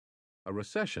A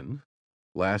recession,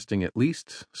 lasting at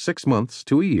least 6 months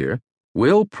to a year,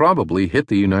 will probably hit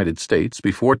the United States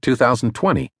before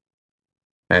 2020.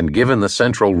 And given the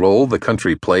central role the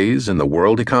country plays in the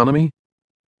world economy,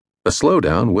 the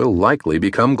slowdown will likely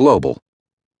become global.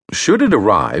 Should it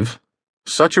arrive,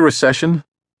 such a recession,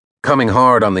 coming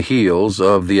hard on the heels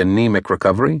of the anemic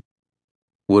recovery,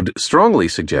 would strongly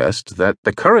suggest that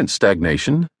the current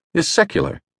stagnation is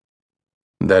secular,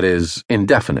 that is,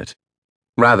 indefinite,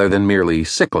 rather than merely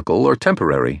cyclical or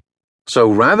temporary. So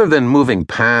rather than moving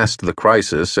past the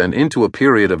crisis and into a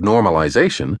period of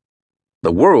normalization,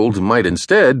 the world might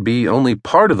instead be only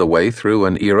part of the way through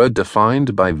an era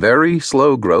defined by very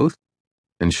slow growth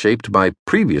and shaped by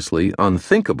previously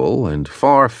unthinkable and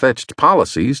far-fetched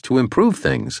policies to improve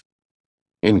things,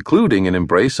 including an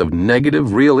embrace of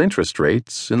negative real interest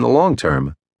rates in the long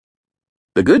term.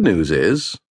 The good news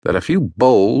is that a few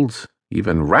bold,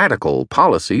 even radical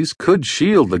policies could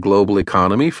shield the global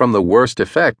economy from the worst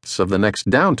effects of the next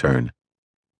downturn.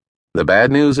 The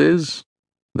bad news is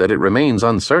that it remains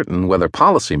uncertain whether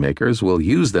policymakers will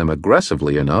use them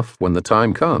aggressively enough when the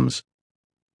time comes.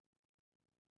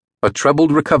 A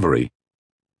troubled recovery.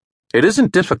 It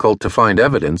isn't difficult to find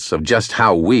evidence of just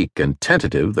how weak and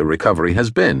tentative the recovery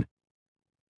has been.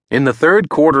 In the third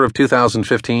quarter of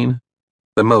 2015,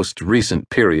 the most recent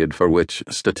period for which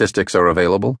statistics are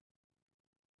available,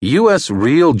 U.S.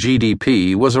 real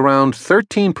GDP was around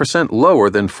 13% lower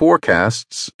than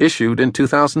forecasts issued in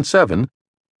 2007,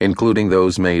 including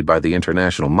those made by the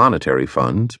International Monetary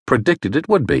Fund, predicted it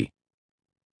would be.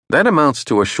 That amounts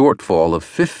to a shortfall of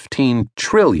 $15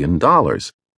 trillion. The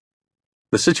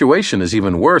situation is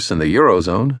even worse in the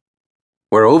Eurozone,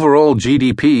 where overall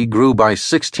GDP grew by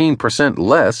 16%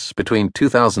 less between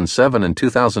 2007 and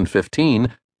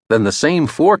 2015 than the same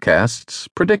forecasts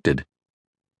predicted,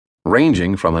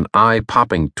 ranging from an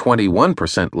eye-popping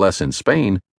 21% less in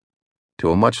Spain to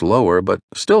a much lower but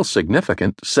still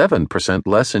significant 7%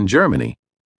 less in Germany.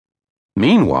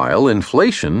 Meanwhile,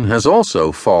 inflation has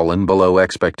also fallen below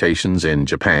expectations in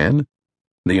Japan,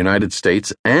 the United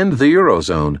States, and the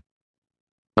Eurozone,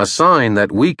 a sign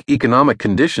that weak economic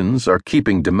conditions are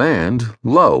keeping demand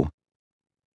low.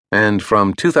 And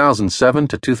from 2007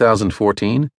 to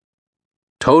 2014,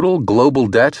 total global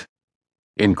debt,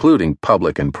 including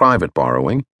public and private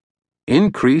borrowing,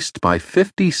 increased by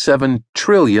 $57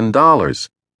 trillion,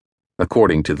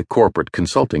 according to the corporate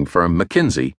consulting firm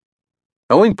McKinsey,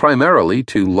 owing primarily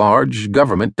to large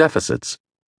government deficits.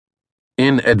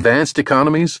 In advanced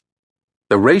economies,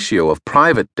 the ratio of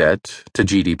private debt to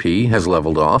GDP has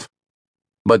leveled off,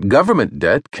 but government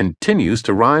debt continues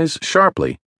to rise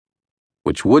sharply,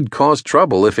 which would cause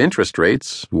trouble if interest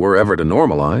rates were ever to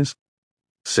normalize,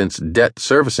 since debt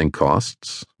servicing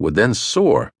costs would then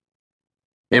soar.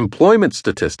 Employment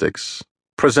statistics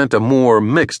present a more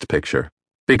mixed picture,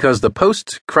 because the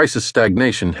post-crisis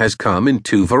stagnation has come in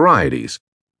two varieties: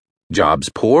 jobs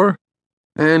poor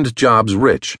and jobs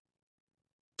rich.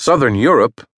 Southern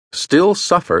Europe still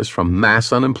suffers from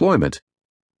mass unemployment.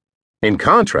 In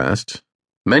contrast,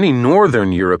 many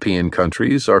Northern European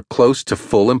countries are close to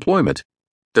full employment,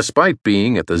 despite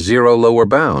being at the zero lower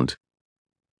bound.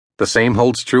 The same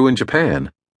holds true in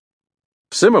Japan.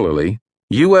 Similarly,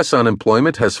 U.S.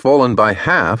 unemployment has fallen by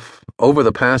half over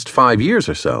the past 5 years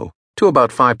or so, to about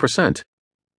 5%.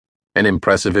 An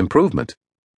impressive improvement.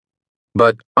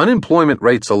 But unemployment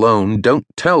rates alone don't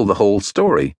tell the whole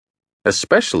story,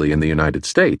 especially in the United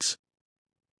States.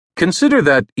 Consider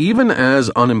that even as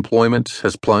unemployment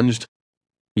has plunged,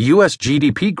 U.S.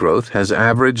 GDP growth has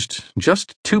averaged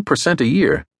just 2% a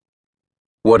year.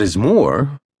 What is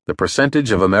more, the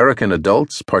percentage of American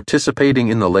adults participating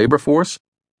in the labor force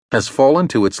has fallen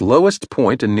to its lowest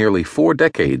point in nearly 4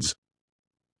 decades,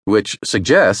 which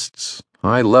suggests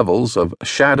high levels of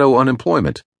shadow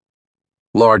unemployment.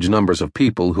 Large numbers of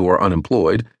people who are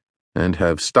unemployed and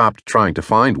have stopped trying to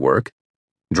find work,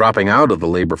 dropping out of the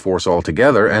labor force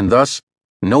altogether and thus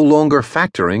no longer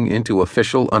factoring into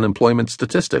official unemployment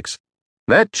statistics.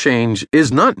 That change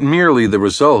is not merely the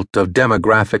result of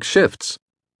demographic shifts,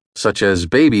 such as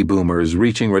baby boomers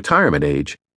reaching retirement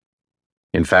age.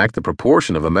 In fact, the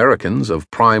proportion of Americans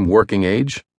of prime working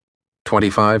age,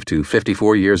 25 to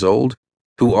 54 years old,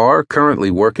 who are currently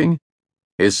working,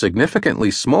 is significantly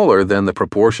smaller than the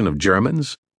proportion of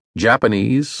Germans,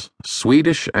 Japanese,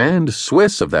 Swedish, and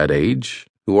Swiss of that age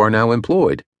who are now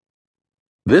employed.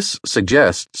 This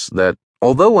suggests that,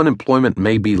 although unemployment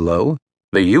may be low,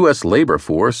 the U.S. labor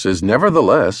force is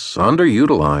nevertheless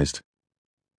underutilized.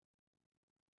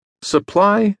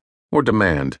 Supply or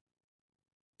demand?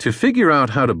 To figure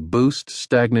out how to boost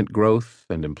stagnant growth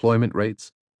and employment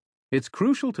rates, it's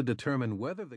crucial to determine whether the